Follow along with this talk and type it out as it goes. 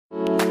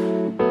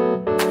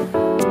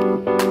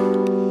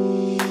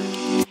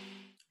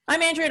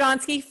I'm Andrea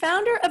Donsky,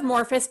 founder of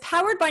Morphus,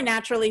 powered by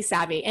Naturally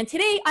Savvy. And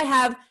today I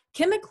have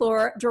Kim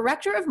McClure,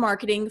 Director of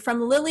Marketing from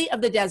Lily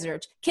of the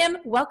Desert. Kim,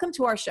 welcome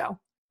to our show.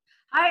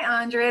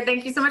 Hi, Andrea.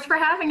 Thank you so much for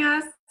having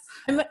us.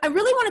 I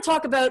really want to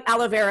talk about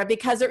aloe vera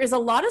because there is a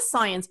lot of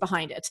science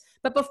behind it.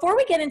 But before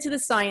we get into the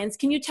science,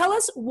 can you tell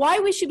us why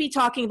we should be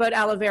talking about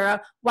aloe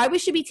vera, why we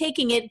should be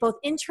taking it both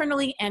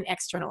internally and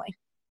externally?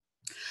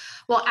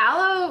 Well,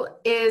 aloe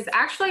is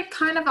actually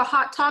kind of a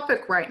hot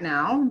topic right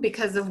now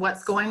because of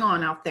what's going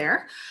on out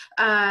there.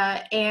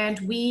 And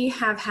we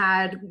have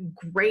had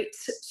great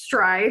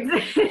strides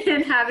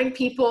in having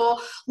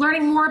people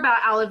learning more about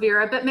aloe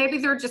vera, but maybe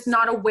they're just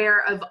not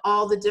aware of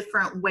all the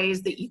different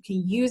ways that you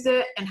can use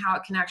it and how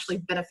it can actually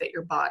benefit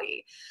your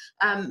body.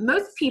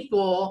 Most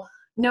people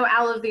know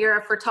aloe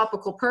vera for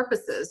topical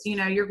purposes. You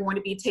know, you're going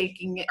to be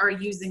taking it or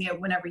using it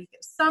whenever you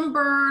get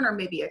sunburn or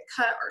maybe a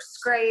cut or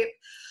scrape.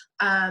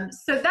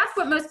 So that's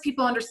what most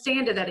people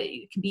understand that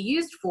it can be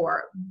used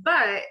for,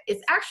 but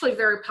it's actually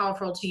very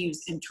powerful to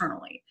use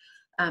internally.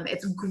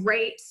 It's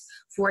great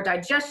for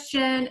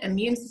digestion,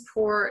 immune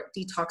support,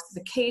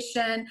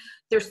 detoxification.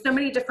 There's so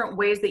many different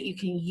ways that you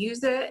can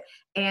use it.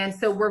 And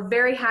so we're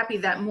very happy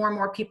that more and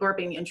more people are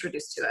being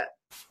introduced to it.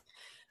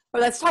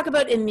 Well, let's talk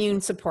about immune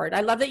support.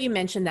 I love that you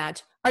mentioned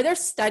that. Are there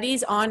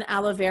studies on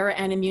aloe vera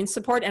and immune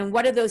support? And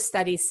what do those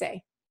studies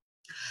say?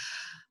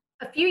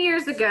 A few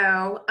years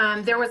ago,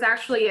 there was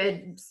actually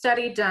a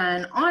study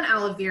done on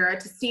aloe vera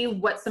to see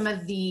what some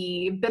of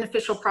the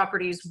beneficial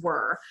properties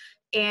were.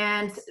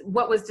 And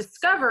what was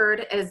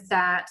discovered is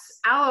that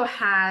aloe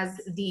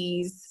has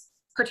these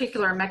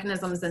particular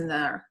mechanisms in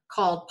there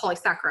called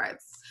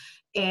polysaccharides.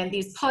 And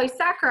these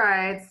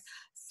polysaccharides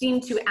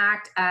seem to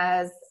act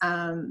as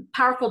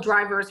powerful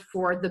drivers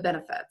for the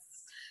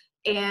benefits.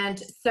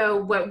 And so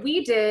what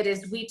we did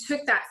is we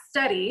took that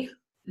study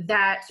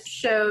that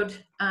showed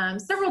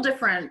several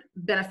different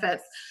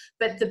benefits,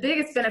 but the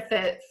biggest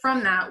benefit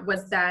from that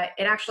was that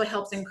it actually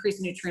helps increase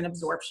nutrient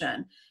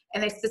absorption.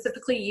 And they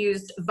specifically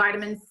used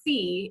vitamin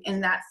C in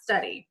that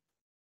study,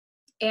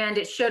 and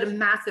it showed a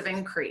massive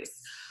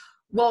increase.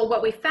 Well,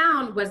 what we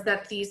found was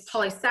that these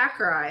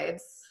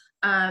polysaccharides,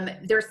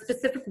 there are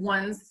specific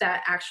ones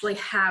that actually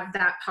have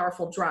that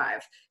powerful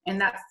drive, and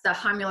that's the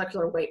high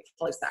molecular weight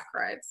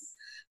polysaccharides.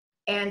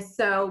 And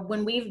so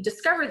when we've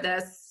discovered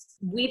this,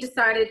 we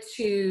decided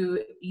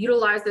to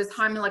utilize those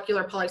high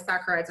molecular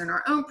polysaccharides in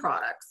our own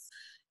products.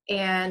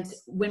 And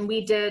when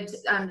we did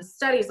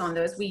studies on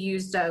those, we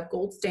used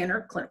gold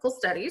standard clinical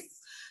studies.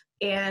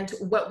 And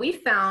what we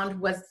found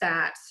was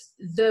that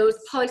those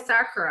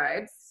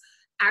polysaccharides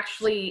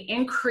actually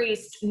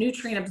increased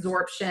nutrient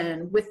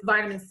absorption with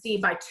vitamin C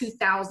by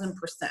 2,000%.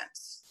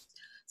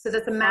 So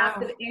that's a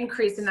massive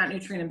increase in that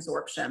nutrient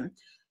absorption.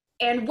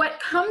 And what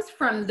comes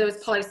from those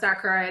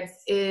polysaccharides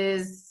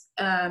is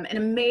an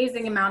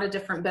amazing amount of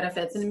different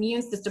benefits. An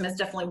immune system is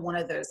definitely one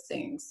of those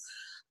things.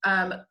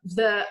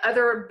 The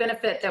other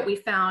benefit that we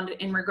found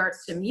in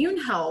regards to immune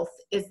health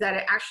is that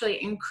it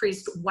actually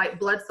increased white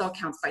blood cell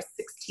counts by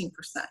 16%.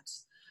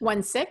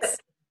 1/6?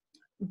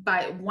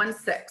 By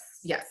 1/6,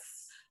 yes.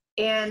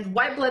 And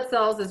white blood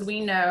cells, as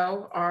we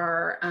know,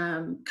 are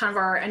kind of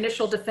our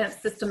initial defense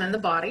system in the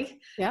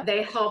body. Yeah.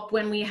 They help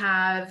when we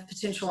have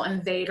potential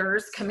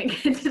invaders coming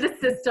into the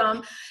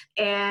system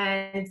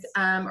and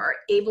are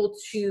able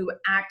to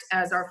act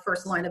as our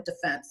first line of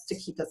defense to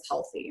keep us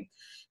healthy.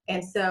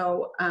 And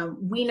so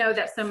we know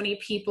that so many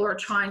people are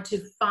trying to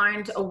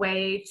find a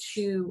way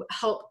to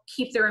help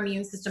keep their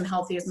immune system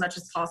healthy as much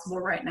as possible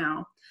right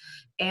now.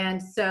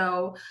 And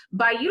so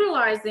by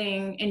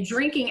utilizing and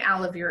drinking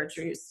aloe vera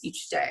juice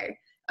each day,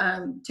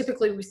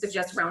 typically we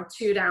suggest around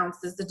 2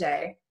 ounces a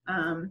day,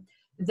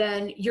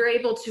 then you're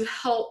able to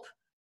help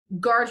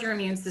guard your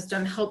immune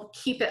system, help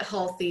keep it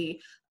healthy,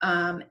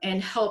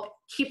 and help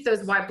keep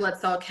those white blood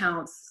cell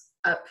counts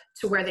up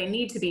to where they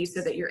need to be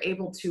so that you're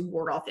able to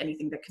ward off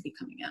anything that could be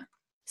coming in.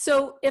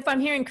 So if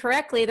I'm hearing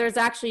correctly, there's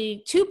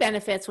actually 2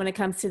 benefits when it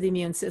comes to the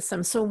immune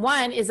system. So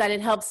one is that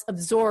it helps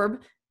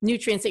absorb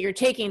nutrients that you're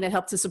taking that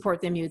help to support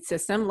the immune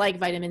system, like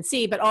vitamin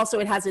C, but also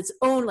it has its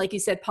own, like you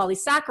said,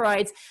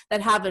 polysaccharides that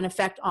have an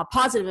effect, a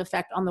positive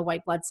effect on the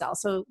white blood cell.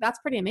 So that's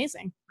pretty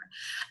amazing.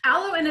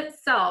 Aloe in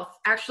itself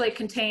actually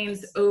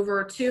contains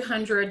over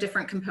 200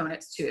 different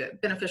components to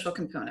it, beneficial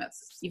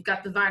components. You've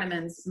got the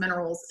vitamins,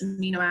 minerals,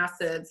 amino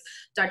acids,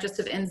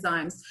 digestive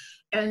enzymes.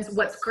 And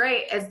what's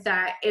great is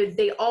that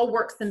they all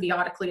work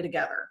symbiotically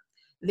together.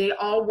 They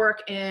all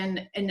work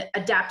in an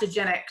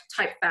adaptogenic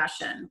type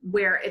fashion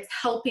where it's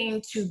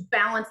helping to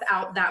balance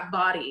out that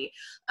body,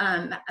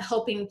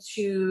 helping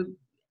to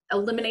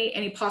eliminate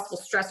any possible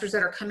stressors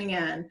that are coming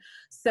in.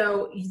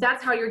 So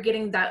that's how you're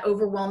getting that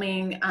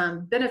overwhelming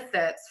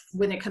benefits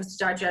when it comes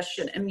to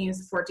digestion, immune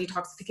support,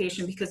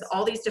 detoxification, because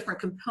all these different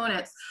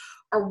components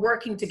are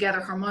working together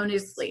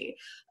harmoniously.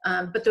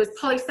 But those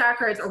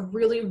polysaccharides are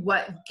really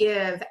what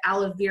give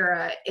aloe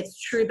vera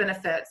its true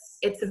benefits.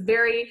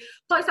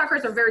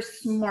 Polysaccharides are very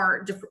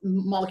smart different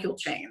molecule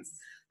chains.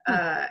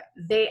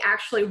 They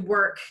actually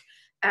work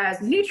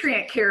as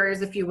nutrient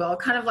carriers, if you will,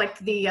 kind of like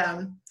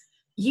the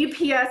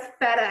UPS,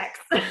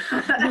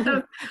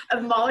 FedEx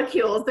of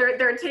molecules.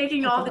 They're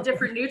taking all the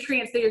different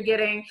nutrients that you're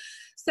getting.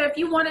 So if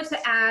you wanted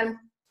to add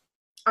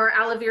our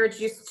aloe vera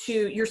juice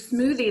to your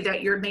smoothie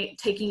that you're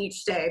taking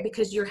each day,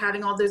 because you're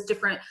having all those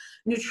different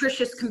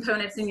nutritious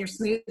components in your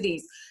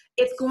smoothies,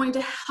 it's going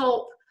to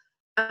help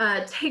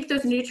take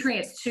those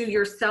nutrients to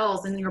your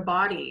cells in your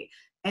body.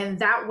 And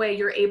that way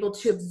you're able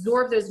to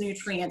absorb those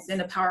nutrients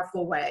in a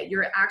powerful way.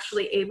 You're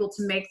actually able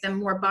to make them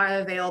more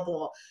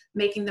bioavailable,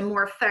 making them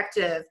more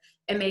effective,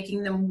 and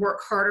making them work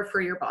harder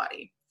for your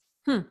body.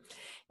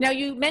 Now,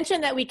 you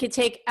mentioned that we could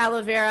take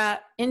aloe vera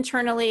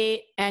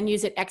internally and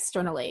use it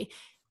externally.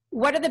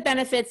 What are the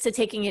benefits to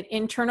taking it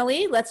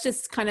internally? Let's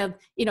just kind of,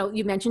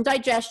 you mentioned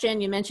digestion,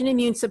 you mentioned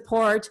immune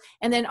support,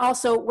 and then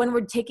also when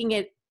we're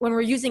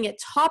using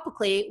it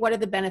topically, what are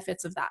the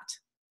benefits of that?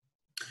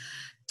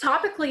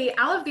 Topically,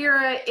 aloe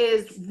vera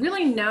is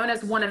really known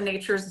as one of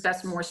nature's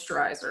best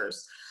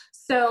moisturizers.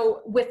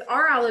 So with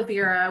our aloe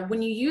vera,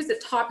 when you use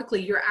it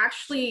topically, you're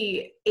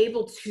actually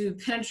able to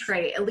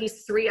penetrate at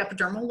least 3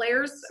 epidermal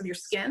layers of your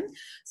skin.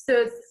 So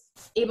it's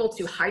able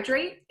to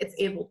hydrate, it's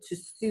able to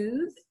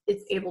soothe,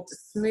 it's able to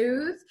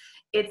smooth,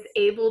 it's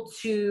able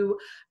to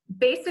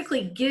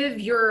basically give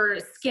your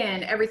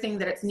skin everything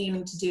that it's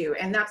needing to do.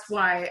 And that's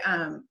why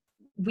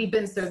we've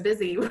been so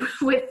busy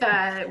with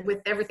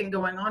everything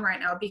going on right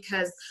now,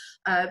 because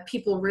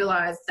people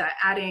realize that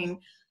adding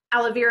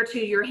aloe vera to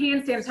your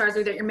hand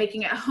sanitizer that you're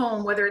making at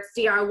home, whether it's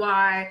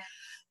DIY,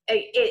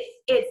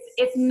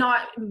 it's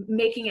not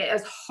making it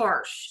as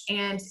harsh,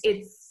 and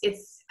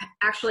it's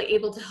actually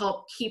able to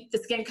help keep the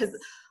skin, because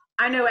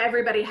I know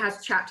everybody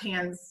has chapped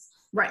hands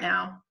right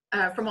now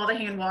from all the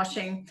hand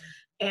washing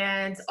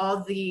and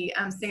all the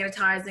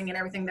sanitizing and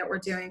everything that we're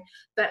doing.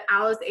 But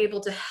aloe is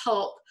able to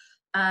help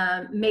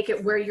make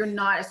it where you're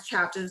not as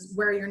chapped,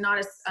 where you're not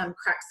as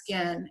cracked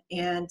skin,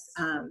 and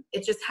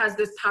it just has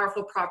those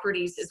powerful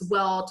properties as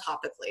well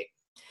topically.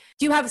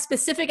 Do you have a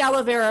specific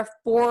aloe vera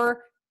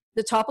for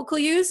the topical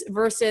use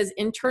versus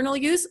internal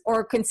use,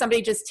 or can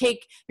somebody just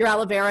take your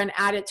aloe vera and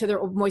add it to their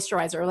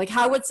moisturizer? Like,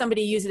 how would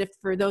somebody use it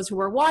for those who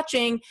are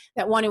watching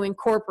that want to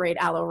incorporate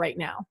aloe right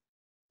now?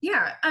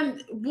 Yeah,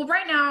 well,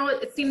 right now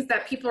it seems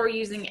that people are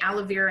using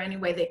aloe vera any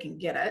way they can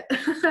get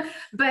it.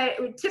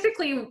 But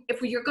typically,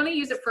 if you're going to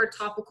use it for a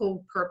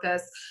topical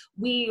purpose,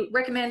 we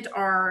recommend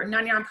our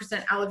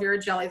 99% aloe vera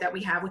jelly that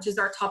we have, which is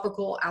our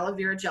topical aloe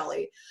vera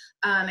jelly,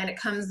 and it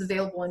comes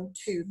available in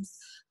tubes.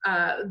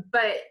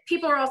 But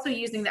people are also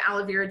using the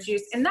aloe vera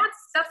juice, and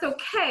that's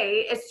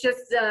okay. It's just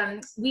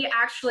we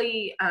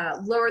actually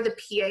lower the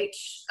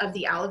pH of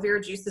the aloe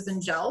vera juices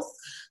and gels,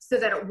 so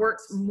that it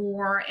works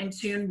more in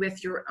tune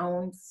with your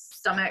own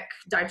stomach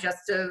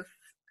digestive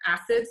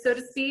acid, so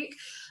to speak.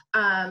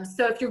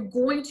 So if you're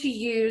going to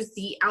use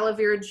the aloe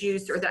vera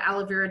juice or the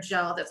aloe vera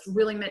gel that's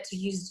really meant to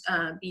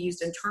be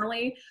used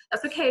internally,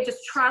 that's okay. Just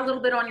try a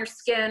little bit on your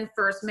skin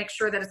first, make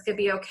sure that it's gonna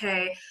be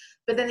okay.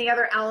 But then the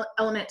other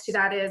element to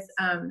that is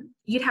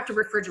you'd have to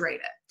refrigerate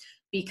it,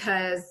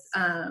 because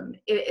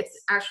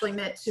it's actually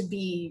meant to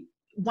be,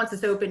 once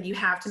it's open, you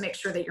have to make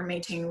sure that you're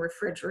maintaining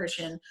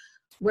refrigeration.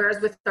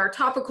 Whereas with our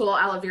topical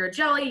aloe vera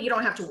jelly, you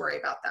don't have to worry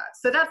about that.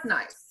 So that's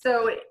nice.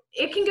 So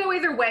it can go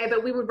either way,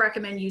 but we would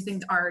recommend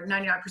using our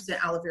 99%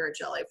 aloe vera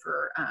jelly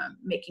for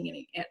making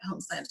any at-home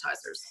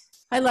sanitizers.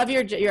 I love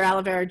your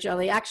aloe vera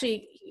jelly.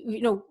 Actually,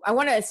 I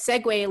want to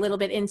segue a little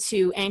bit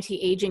into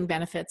anti-aging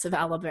benefits of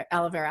aloe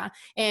vera.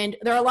 And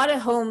there are a lot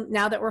of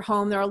now that we're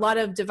home, there are a lot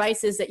of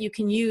devices that you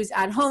can use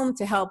at home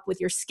to help with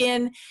your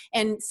skin.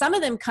 And some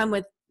of them come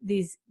with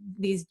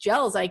these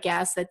gels, I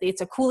guess, that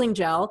it's a cooling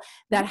gel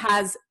that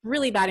has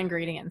really bad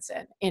ingredients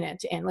in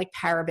it, and like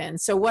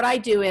parabens. So what I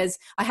do is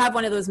I have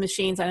one of those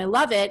machines and I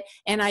love it,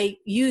 and I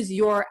use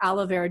your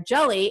aloe vera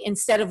jelly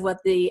instead of what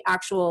the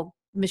actual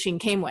machine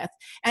came with,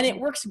 and it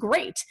works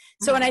great.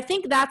 So, and I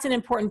think that's an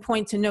important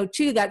point to note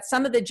too, that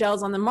some of the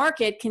gels on the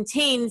market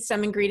contain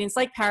some ingredients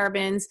like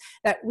parabens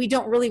that we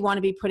don't really want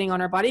to be putting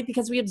on our body,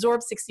 because we absorb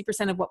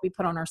 60% of what we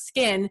put on our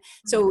skin.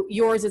 So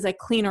yours is a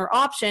cleaner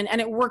option, and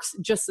it works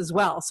just as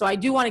well. So I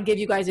do want to give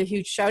you guys a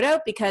huge shout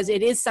out, because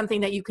it is something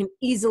that you can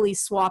easily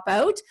swap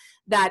out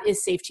that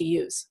is safe to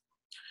use.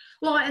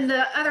 Well, and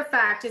the other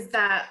fact is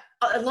that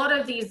a lot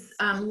of these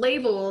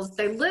labels,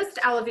 they list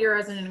aloe vera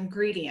as an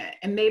ingredient,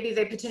 and maybe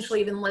they potentially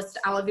even list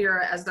aloe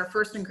vera as their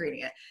first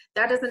ingredient.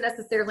 That doesn't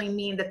necessarily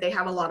mean that they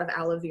have a lot of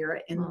aloe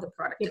vera in the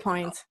product. Good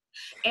point.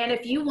 And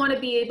if you want to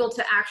be able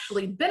to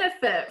actually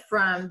benefit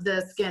from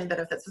the skin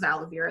benefits of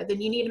aloe vera, then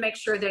you need to make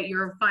sure that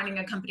you're finding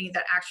a company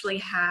that actually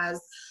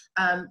has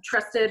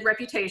trusted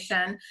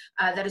reputation,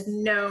 that is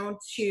known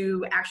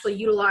to actually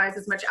utilize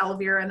as much aloe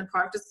vera in the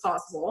product as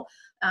possible.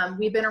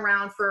 We've been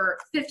around for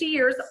 50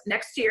 years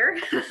next year.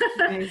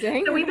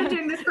 Amazing. So we've been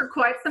doing this for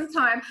quite some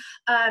time.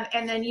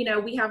 And then,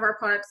 we have our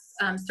products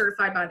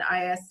certified by the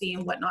ISC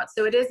and whatnot.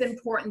 So it is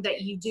important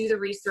that you do the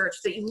research,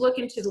 that you look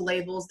into the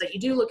labels, that you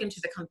do look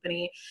into the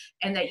company,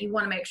 and that you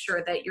want to make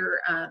sure that you're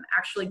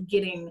actually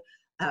getting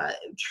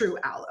true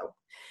aloe.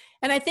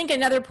 And I think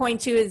another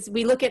point too is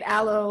we look at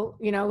aloe,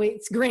 you know,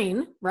 it's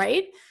green,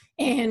 right?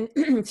 And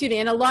excuse me,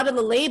 and a lot of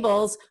the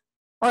labels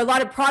or a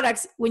lot of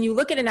products, when you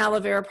look at an aloe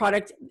vera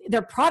product,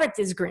 their product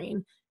is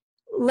green.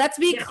 Let's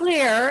be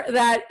clear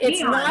that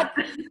it's Neon. not,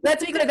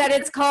 let's be clear that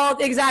it's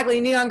called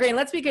exactly neon green.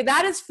 Let's be clear.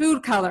 That is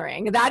food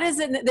coloring. That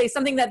is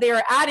something that they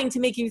are adding to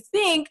make you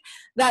think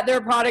that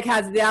their product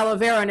has the aloe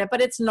vera in it, but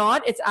it's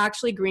not. It's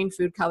actually green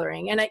food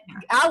coloring. And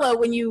aloe,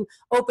 when you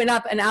open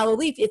up an aloe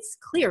leaf, it's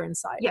clear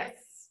inside. Yes.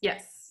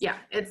 Yes. Yeah,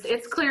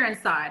 it's clear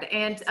inside.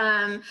 And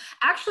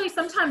actually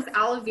sometimes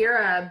aloe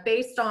vera,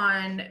 based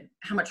on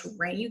how much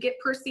rain you get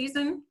per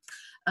season,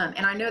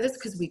 and I know this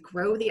because we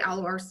grow the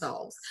aloe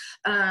ourselves,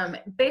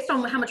 based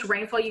on how much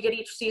rainfall you get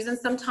each season,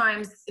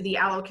 sometimes the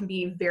aloe can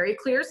be very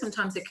clear.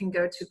 Sometimes it can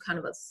go to kind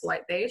of a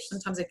slight beige.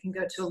 Sometimes it can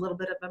go to a little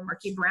bit of a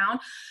murky brown.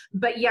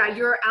 But yeah,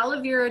 your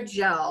aloe vera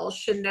gel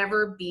should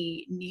never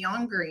be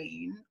neon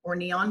green or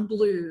neon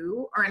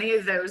blue or any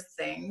of those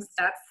things.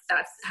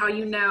 That's how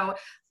you know,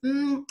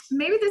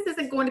 maybe this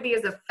isn't going to be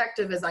as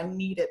effective as I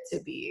need it to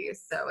be.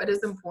 So it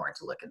is important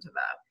to look into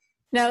that.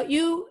 Now,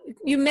 you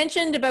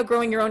mentioned about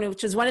growing your own,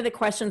 which is one of the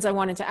questions I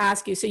wanted to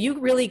ask you. So you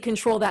really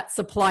control that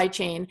supply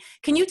chain.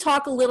 Can you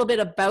talk a little bit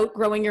about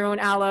growing your own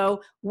aloe?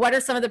 What are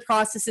some of the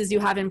processes you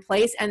have in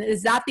place? And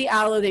is that the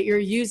aloe that you're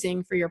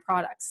using for your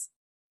products?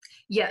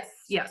 Yes,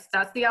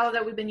 that's the aloe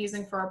that we've been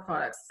using for our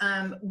products.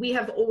 We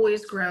have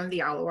always grown the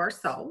aloe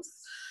ourselves.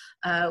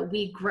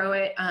 We grow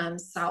it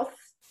south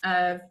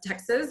of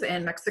Texas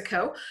and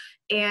Mexico.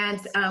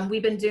 And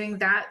we've been doing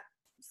that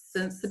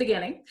since the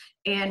beginning,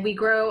 and we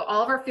grow,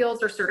 all of our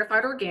fields are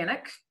certified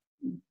organic,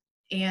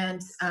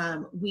 and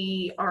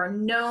we are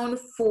known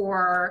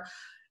for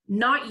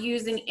not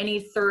using any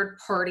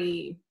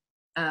third-party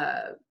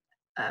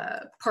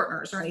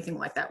partners or anything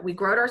like that. We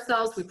grow it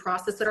ourselves, we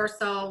process it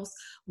ourselves,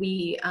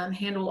 we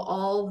handle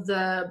all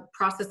the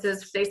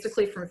processes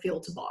basically from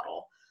field to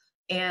bottle.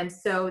 And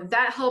so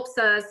that helps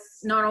us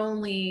not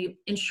only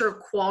ensure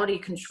quality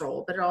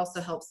control, but it also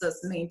helps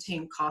us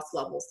maintain cost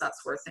levels, that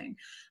sort of thing.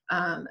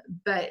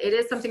 But it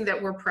is something that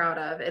we're proud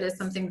of. It is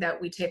something that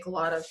we take a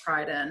lot of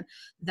pride in,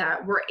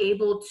 that we're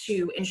able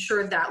to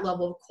ensure that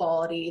level of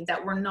quality,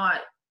 that we're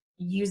not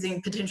using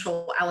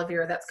potential aloe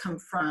vera that's come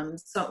from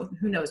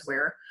who knows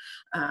where.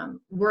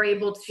 We're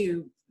able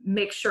to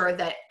make sure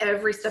that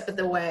every step of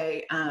the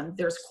way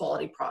there's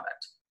quality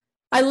product.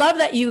 I love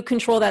that you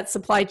control that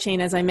supply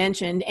chain, as I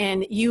mentioned,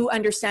 and you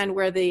understand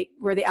where the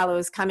aloe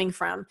is coming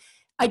from.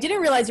 I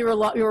didn't realize you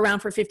were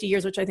around for 50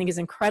 years, which I think is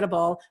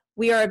incredible.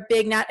 We are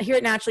here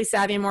at Naturally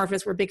Savvy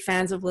Amorphous. We're big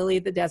fans of Lily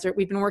of the Desert.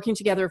 We've been working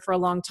together for a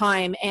long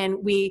time, and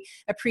we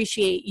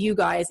appreciate you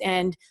guys.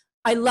 And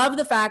I love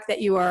the fact that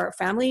you are a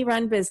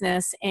family-run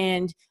business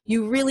and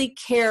you really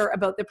care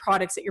about the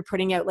products that you're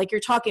putting out. Like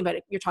you're talking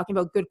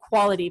about good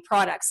quality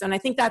products. And I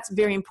think that's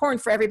very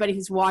important for everybody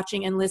who's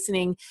watching and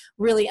listening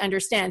really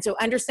understand. So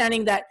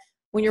understanding that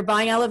when you're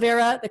buying aloe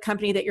vera, the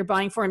company that you're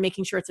buying for, and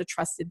making sure it's a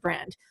trusted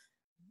brand.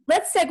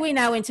 Let's segue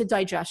now into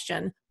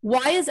digestion.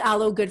 Why is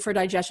aloe good for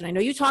digestion? I know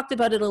you talked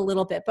about it a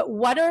little bit, but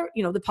what are,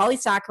 the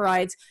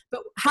polysaccharides,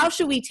 but how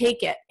should we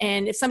take it?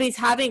 And if somebody's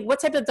having, what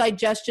type of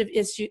digestive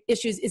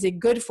issues is it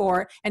good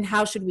for, and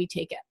how should we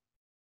take it?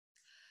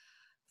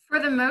 For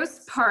the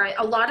most part,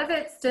 a lot of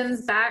it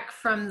stems back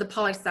from the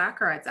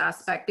polysaccharides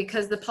aspect,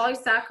 because the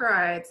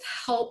polysaccharides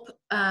help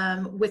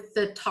with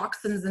the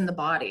toxins in the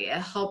body.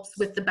 It helps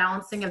with the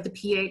balancing of the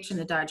pH in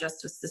the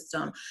digestive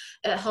system.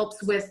 It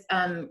helps with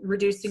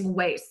reducing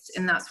waste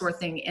and that sort of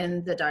thing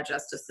in the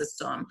digestive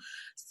system.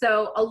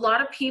 So a lot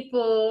of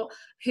people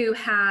who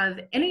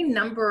have any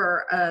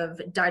number of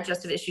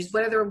digestive issues,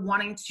 whether they're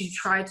wanting to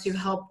try to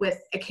help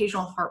with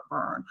occasional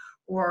heartburn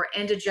or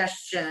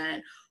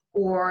indigestion,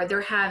 or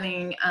they're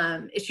having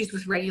issues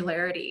with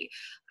regularity.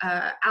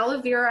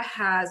 Aloe vera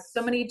has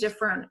so many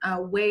different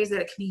ways that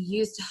it can be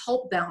used to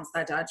help balance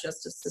that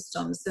digestive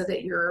system so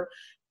that you're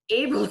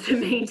able to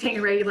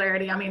maintain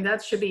regularity. I mean,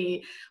 that should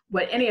be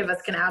what any of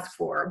us can ask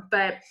for.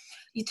 But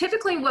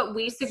typically what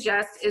we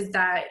suggest is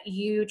that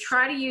you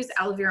try to use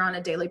aloe vera on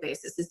a daily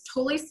basis. It's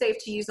totally safe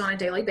to use on a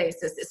daily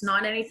basis. It's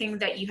not anything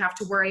that you have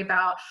to worry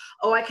about,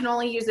 oh, I can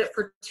only use it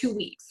for 2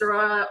 weeks, or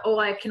oh,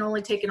 I can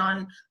only take it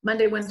on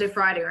Monday, Wednesday,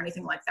 Friday, or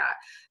anything like that.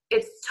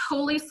 It's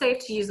totally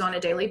safe to use on a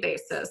daily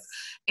basis.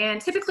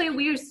 And typically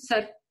we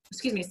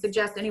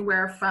suggest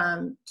anywhere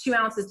from 2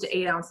 ounces to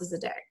 8 ounces a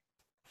day.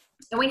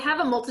 And we have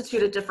a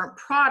multitude of different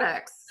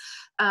products.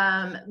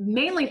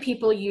 Mainly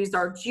people use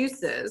our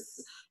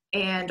juices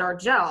and our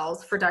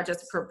gels for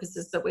digestive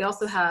purposes, but we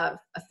also have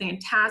a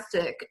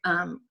fantastic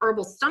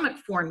herbal stomach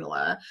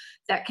formula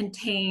that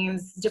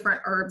contains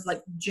different herbs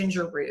like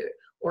ginger root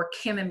or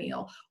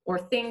chamomile, or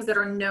things that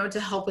are known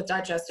to help with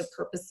digestive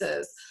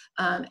purposes.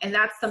 And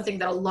that's something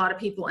that a lot of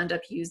people end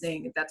up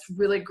using. That's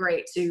really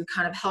great to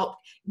kind of help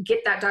get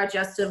that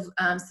digestive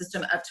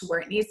system up to where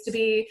it needs to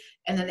be.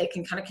 And then they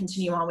can kind of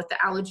continue on with the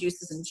aloe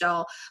juices and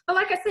gel. But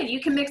like I said, you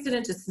can mix it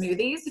into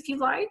smoothies if you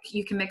like.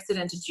 You can mix it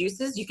into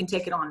juices. You can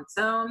take it on its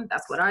own.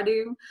 That's what I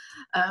do.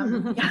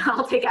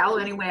 I'll take aloe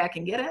any way I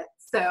can get it.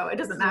 so it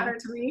doesn't matter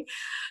to me.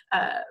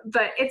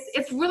 But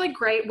it's really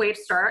great way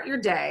to start out your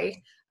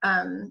day.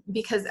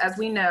 Because as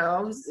we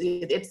know,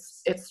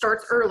 it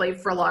starts early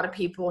for a lot of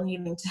people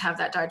needing to have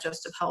that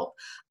digestive help.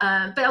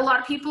 But a lot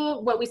of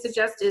people, what we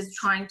suggest is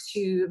trying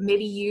to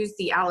maybe use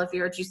the aloe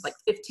vera juice like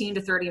 15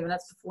 to 30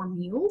 minutes before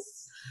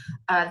meals.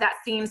 That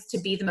seems to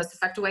be the most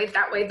effective way.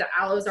 That way the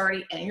aloe is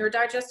already in your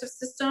digestive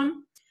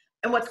system.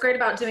 And what's great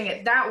about doing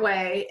it that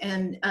way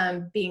and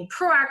being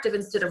proactive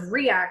instead of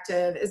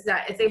reactive is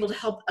that it's able to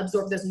help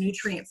absorb those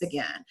nutrients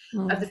again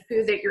of the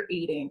food that you're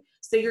eating.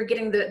 So you're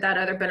getting that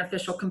other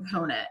beneficial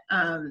component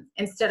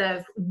instead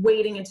of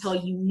waiting until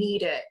you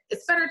need it.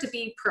 It's better to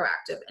be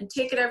proactive and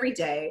take it every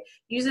day,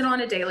 use it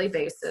on a daily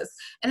basis.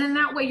 And then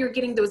that way you're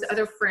getting those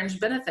other fringe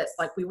benefits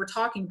like we were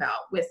talking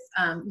about with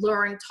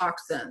lowering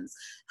toxins,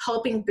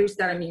 helping boost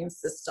that immune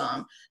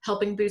system,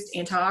 helping boost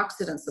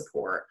antioxidant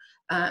support,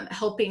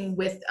 helping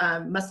with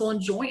muscle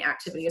and joint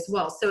activity as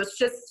well. So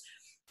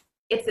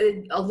it's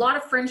a lot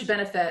of fringe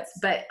benefits,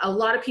 but a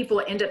lot of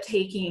people end up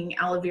taking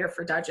aloe vera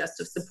for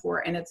digestive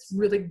support, and it's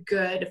really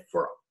good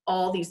for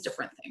all these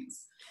different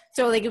things.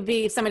 So like it would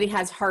be if somebody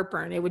has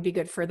heartburn, it would be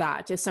good for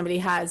that. If somebody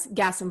has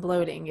gas and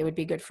bloating, it would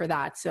be good for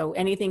that. So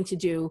anything to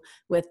do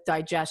with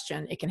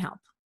digestion, it can help.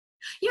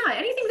 Yeah,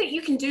 anything that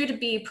you can do to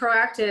be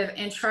proactive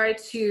and try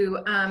to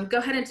go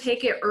ahead and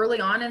take it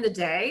early on in the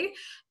day.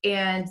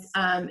 And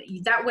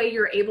that way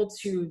you're able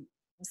to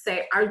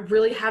say, I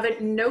really haven't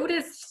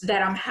noticed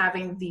that I'm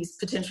having these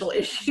potential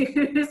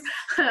issues.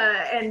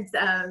 And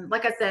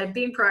like I said,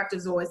 being proactive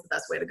is always the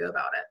best way to go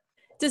about it.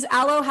 Does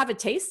aloe have a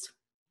taste?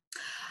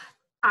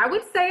 I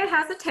would say it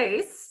has a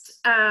taste.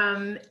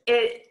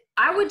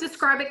 I would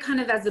describe it kind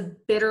of as a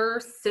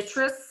bitter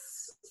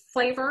citrus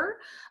flavor.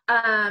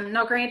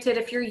 Now granted,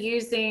 if you're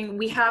using,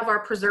 we have our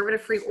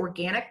preservative-free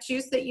organic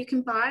juice that you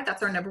can buy.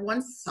 That's our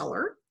 #1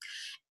 seller.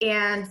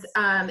 And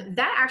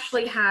that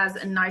actually has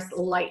a nice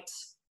light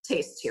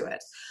taste to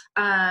it.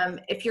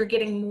 If you're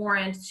getting more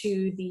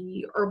into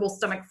the herbal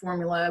stomach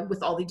formula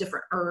with all the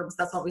different herbs,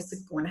 that's obviously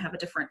going to have a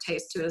different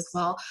taste to it as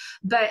well.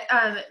 But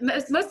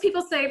most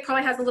people say it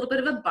probably has a little bit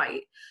of a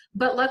bite,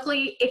 but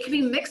luckily it can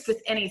be mixed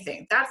with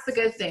anything. That's the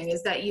good thing,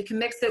 is that you can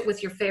mix it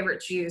with your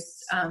favorite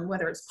juice,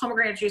 whether it's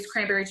pomegranate juice,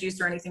 cranberry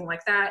juice, or anything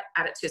like that.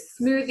 Add it to a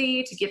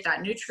smoothie to get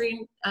that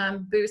nutrient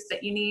boost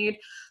that you need.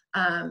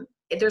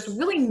 There's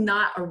really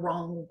not a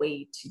wrong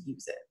way to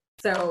use it.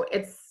 So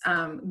it's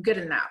good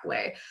in that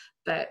way.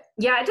 But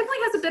yeah, it definitely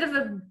has a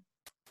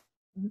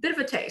bit of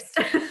a taste.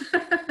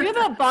 Do you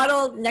have a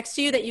bottle next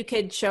to you that you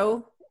could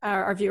show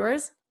our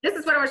viewers? This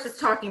is what I was just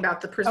talking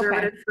about, the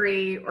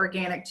preservative-free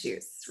organic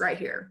juice right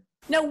here.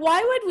 Now,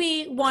 why would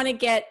we want to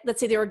get, let's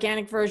say, the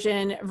organic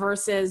version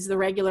versus the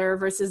regular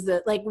versus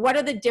what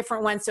are the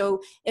different ones?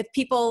 So if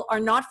people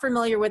are not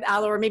familiar with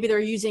aloe, or maybe they're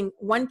using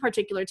one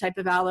particular type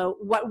of aloe,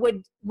 what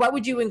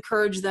would you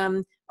encourage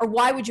them, or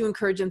why would you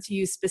encourage them to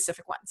use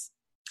specific ones?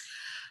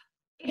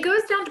 It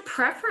goes down to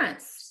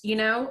preference. You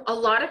know, a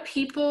lot of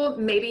people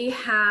maybe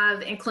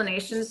have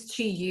inclinations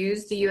to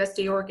use the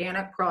USDA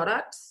organic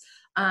products.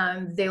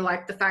 They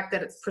like the fact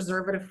that it's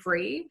preservative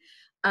free.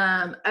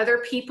 Other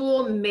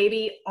people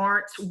maybe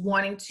aren't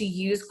wanting to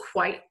use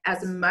quite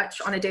as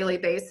much on a daily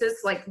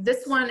basis. Like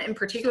this one in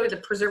particular, the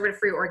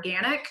preservative-free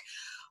organic,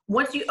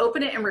 once you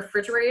open it and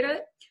refrigerate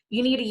it,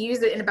 you need to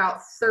use it in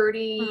about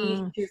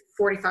 30 to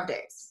 45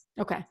 days.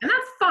 Okay. And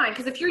that's fine,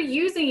 because if you're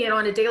using it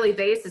on a daily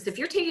basis, if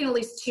you're taking at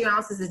least 2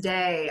 ounces a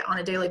day on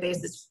a daily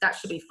basis, that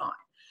should be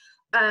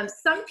fine.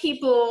 Some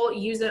people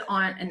use it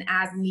on an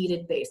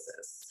as-needed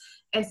basis.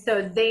 And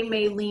so they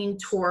may lean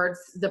towards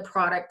the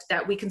product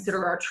that we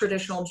consider our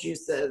traditional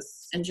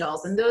juices and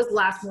gels. And those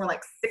last more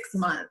like 6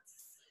 months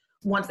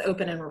once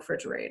open and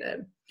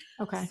refrigerated.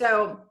 Okay.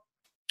 So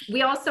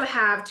we also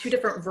have 2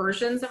 different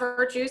versions of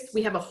our juice.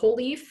 We have a whole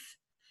leaf,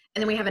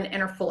 and then we have an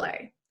inner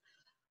fillet.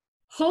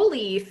 Whole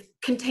leaf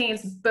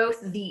contains both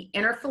the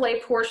inner fillet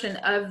portion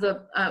of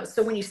the,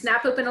 so when you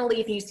snap open a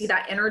leaf and you see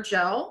that inner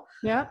gel,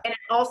 yeah, and it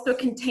also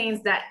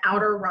contains that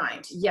outer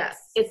rind.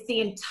 Yes, it's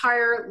the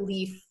entire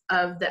leaf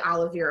of the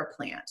aloe vera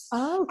plant.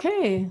 Oh,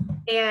 okay.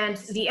 And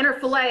the inner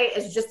fillet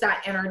is just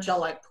that inner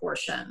gel-like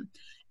portion.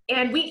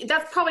 And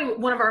that's probably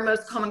one of our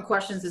most common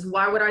questions is,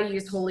 why would I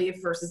use whole leaf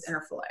versus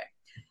inner fillet?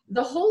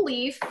 The whole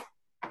leaf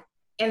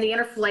and the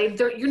inner fillet,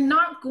 you're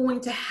not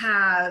going to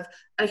have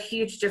a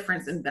huge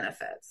difference in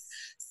benefits.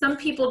 Some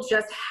people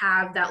just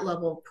have that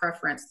level of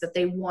preference that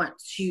they want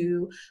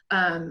to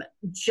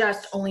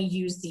just only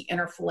use the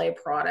inner fillet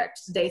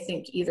product. They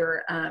think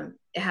either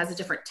it has a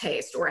different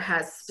taste or it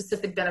has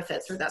specific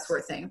benefits or that sort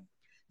of thing.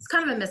 It's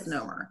kind of a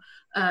misnomer.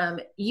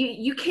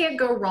 You can't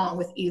go wrong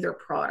with either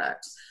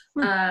product.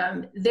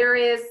 There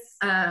is,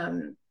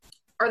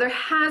 or there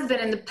has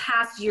been in the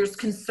past years,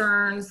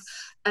 concerns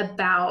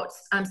about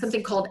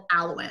something called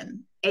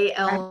aloin.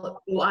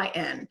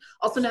 ALOIN,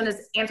 also known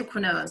as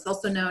anthraquinones,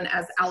 also known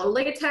as aloe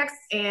latex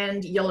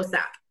and yellow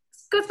sap.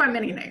 It goes by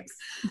many names.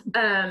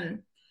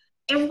 And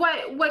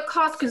what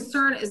caused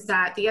concern is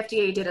that the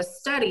FDA did a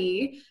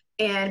study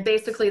And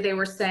basically they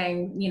were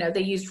saying,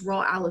 they used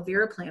raw aloe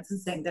vera plants and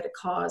saying that it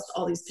caused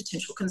all these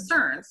potential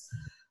concerns.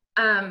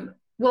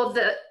 Well,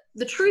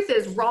 the truth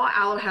is raw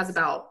aloe has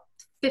about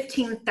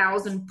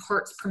 15,000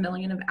 parts per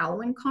million of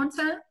aloe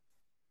content.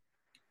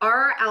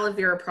 Our aloe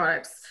vera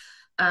products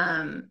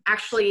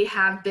actually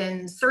have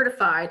been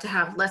certified to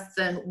have less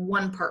than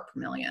 1 part per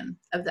million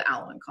of the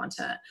aloe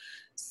content.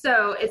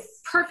 So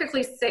it's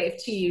perfectly safe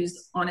to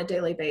use on a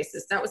daily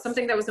basis. That was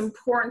something that was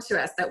important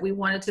to us, that we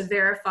wanted to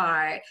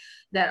verify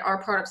that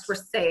our products were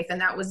safe.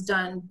 And that was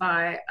done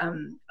by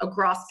a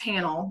GROS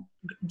panel,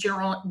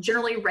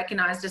 generally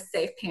recognized as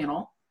safe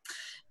panel.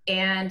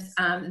 And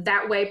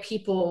that way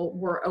people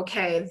were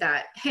okay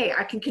that, hey,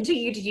 I can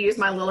continue to use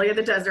my lily of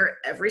the desert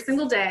every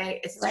single day.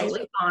 It's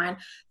totally fine.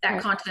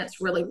 That content's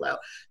really low.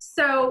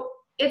 So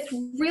it's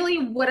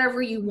really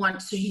whatever you want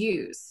to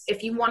use.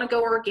 If you want to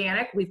go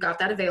organic, we've got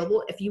that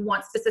available. If you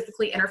want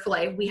specifically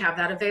interfolate, we have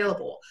that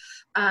available.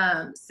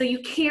 So you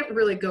can't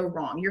really go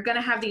wrong. You're going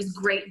to have these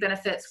great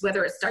benefits,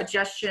 whether it's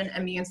digestion,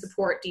 immune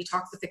support,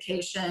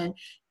 detoxification,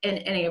 in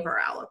any of our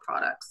aloe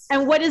products.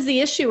 And what is the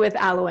issue with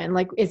aloe?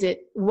 Like, is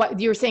it what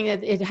you were saying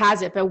that it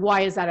has it, but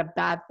why is that a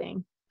bad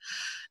thing?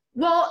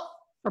 Well,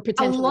 or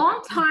potentially a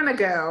long time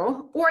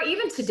ago, or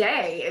even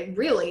today,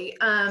 really,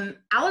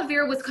 aloe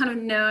vera was kind of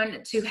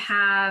known to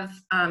have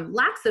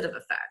laxative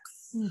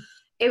effects.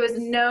 It was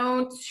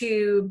known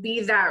to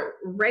be that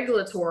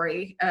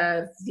regulatory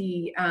of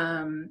the,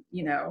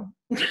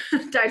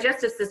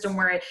 digestive system,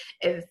 where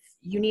if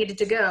you needed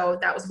to go,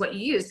 that was what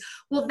you used.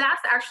 Well,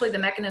 that's actually the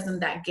mechanism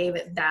that gave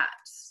it that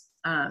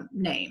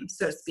name,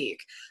 so to speak.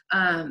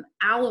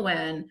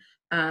 Aloe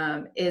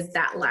is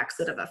that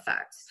laxative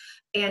effect.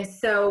 And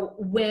so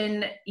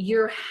when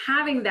you're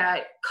having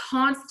that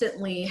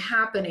constantly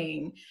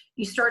happening,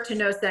 you start to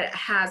notice that it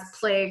has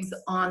plagues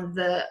on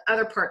the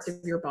other parts of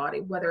your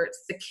body, whether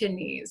it's the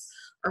kidneys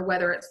or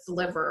whether it's the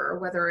liver or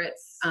whether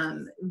it's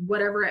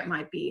whatever it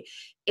might be.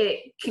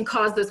 It can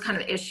cause those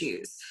kind of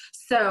issues.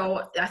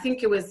 So I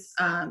think it was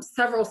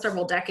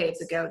several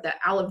decades ago that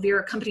aloe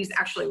vera companies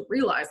actually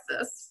realized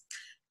this.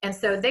 And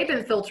so they've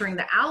been filtering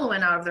the aloe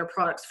out of their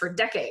products for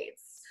decades.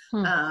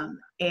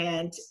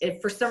 And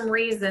if for some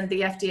reason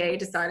the FDA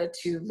decided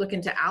to look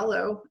into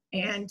aloe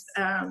and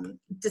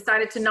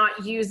decided to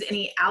not use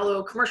any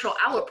commercial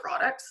aloe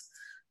products,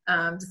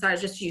 decided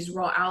just to use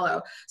raw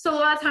aloe. So a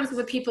lot of times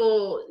when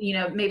people,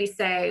 maybe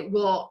say,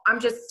 well,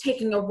 I'm just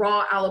taking a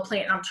raw aloe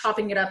plant and I'm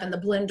chopping it up in the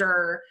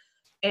blender,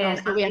 and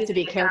so we have to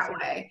be careful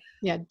that way.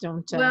 Yeah,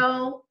 don't.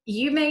 Well,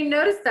 you may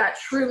notice that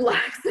true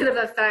laxative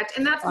effect,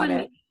 and that's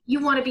when you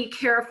want to be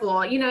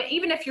careful.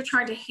 Even if you're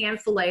trying to hand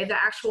fillet the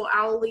actual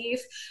aloe leaf,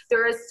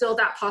 there is still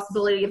that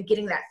possibility of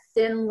getting that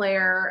thin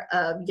layer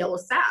of yellow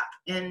sap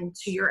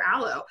into your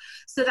aloe.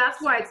 So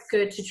that's why it's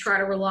good to try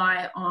to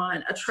rely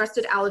on a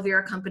trusted aloe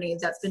vera company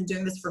that's been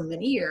doing this for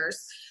many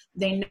years.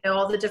 They know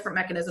all the different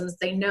mechanisms.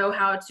 They know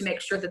how to make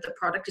sure that the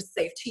product is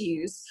safe to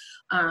use,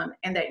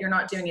 and that you're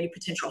not doing any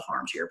potential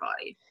harm to your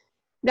body.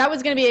 That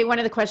was going to be one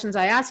of the questions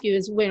I ask you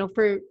is,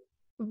 for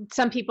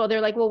some people,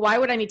 they're like, well, why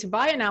would I need to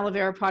buy an aloe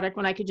vera product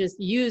when I could just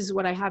use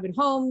what I have at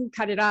home,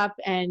 cut it up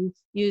and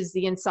use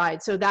the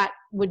inside? So that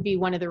would be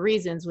one of the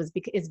reasons is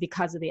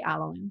because of the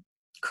aloe.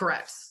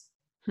 Correct.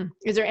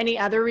 Is there any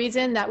other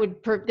reason that would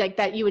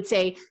that you would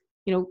say,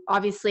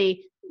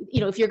 obviously,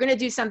 if you're going to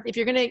do something, if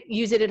you're going to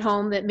use it at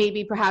home, that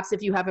maybe perhaps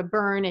if you have a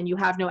burn and you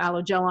have no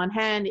aloe gel on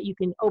hand, that you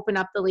can open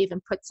up the leaf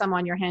and put some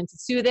on your hand to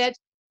soothe it.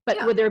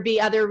 But would there be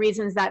other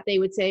reasons that you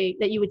would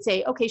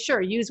say, okay,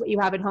 sure, use what you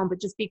have at home, but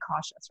just be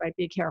cautious, right?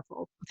 Be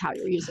careful with how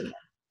you're using it.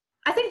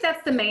 I think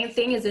that's the main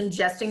thing, is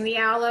ingesting the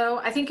aloe.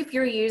 I think if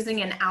you're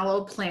using an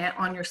aloe plant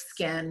on your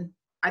skin,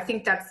 I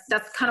think that's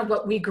kind of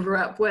what we grew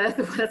up with.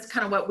 That's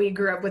kind of what we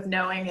grew up with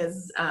knowing,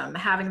 is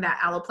having that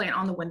aloe plant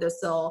on the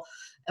windowsill,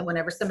 and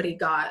whenever somebody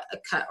got a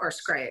cut or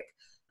scrape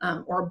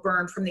or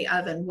burn from the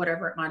oven,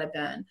 whatever it might have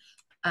been.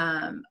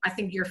 I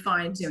think you're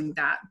fine doing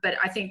that. But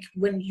I think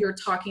when you're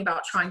talking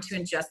about trying to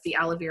ingest the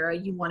aloe vera,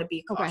 you want to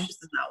be cautious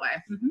in that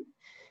way.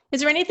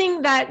 Is there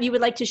anything that you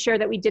would like to share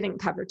that we didn't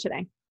cover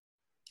today?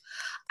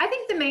 I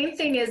think the main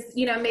thing is,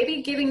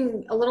 maybe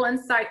giving a little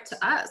insight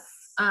to us.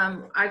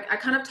 I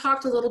kind of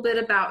talked a little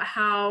bit about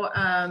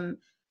how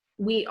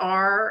we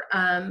are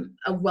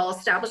a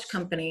well-established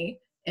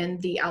company in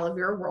the aloe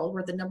vera world.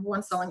 We're the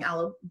 #1 selling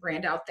aloe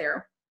brand out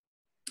there.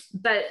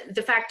 But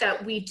the fact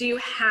that we do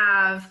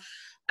have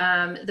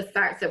the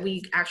fact that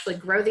we actually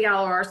grow the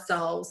aloe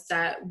ourselves,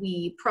 that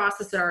we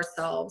process it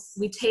ourselves,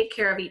 we take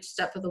care of each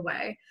step of the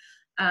way.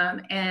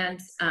 And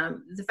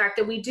the fact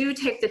that we do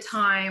take the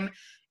time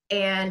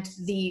and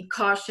the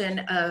caution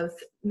of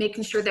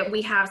making sure that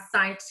we have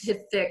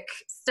scientific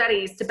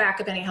studies to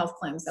back up any health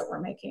claims that we're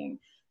making.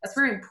 That's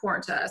very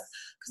important to us,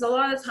 because a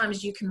lot of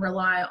times you can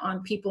rely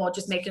on people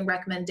just making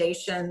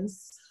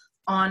recommendations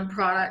on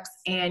products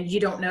and you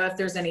don't know if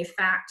there's any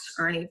fact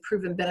or any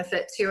proven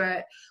benefit to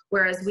it.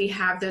 Whereas we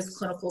have those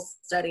clinical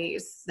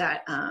studies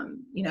that,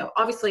 you know,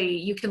 obviously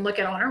you can look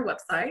at on our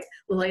website,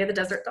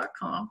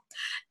 lilyofthedesert.com,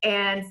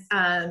 and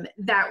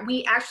that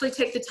we actually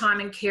take the time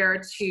and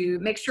care to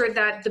make sure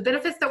that the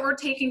benefits that we're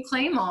taking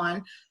claim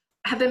on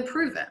have been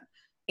proven.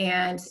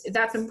 And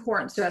that's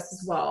important to us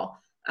as well.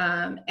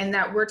 And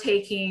that we're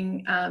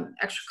taking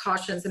extra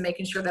cautions and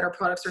making sure that our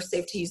products are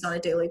safe to use on a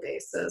daily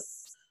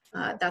basis.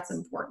 That's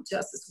important to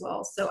us as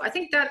well. So I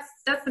think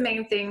that's the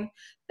main thing,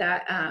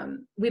 that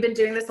we've been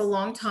doing this a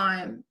long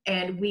time,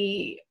 and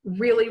we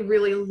really,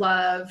 really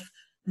love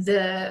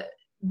the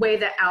way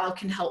that aloe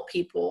can help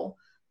people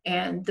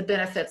and the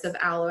benefits of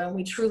aloe, and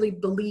we truly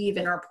believe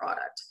in our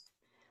product.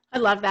 I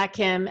love that,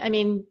 Kim. I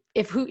mean,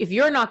 if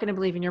you're not going to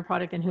believe in your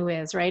product, then who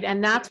is, right?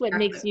 And that's what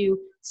makes you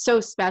so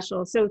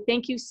special. So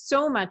thank you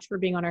so much for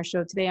being on our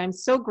show today. I'm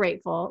so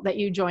grateful that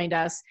you joined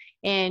us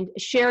and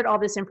shared all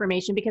this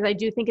information, because I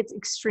do think it's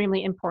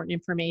extremely important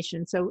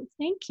information. So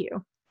thank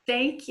you.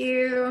 Thank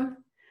you.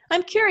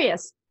 I'm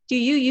curious, do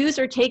you use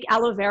or take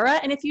aloe vera?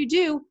 And if you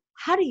do,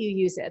 how do you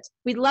use it?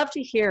 We'd love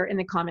to hear in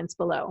the comments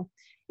below.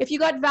 If you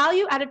got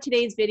value out of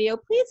today's video,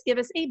 please give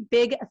us a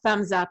big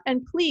thumbs up,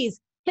 and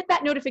please hit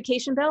that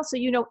notification bell so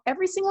you know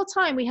every single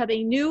time we have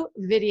a new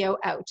video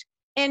out.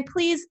 And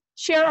please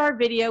share our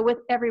video with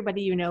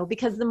everybody you know,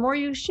 because the more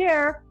you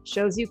share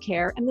shows you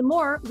care, and the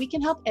more we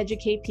can help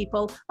educate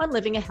people on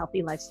living a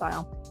healthy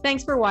lifestyle.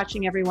 Thanks for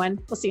watching, everyone.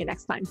 We'll see you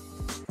next time.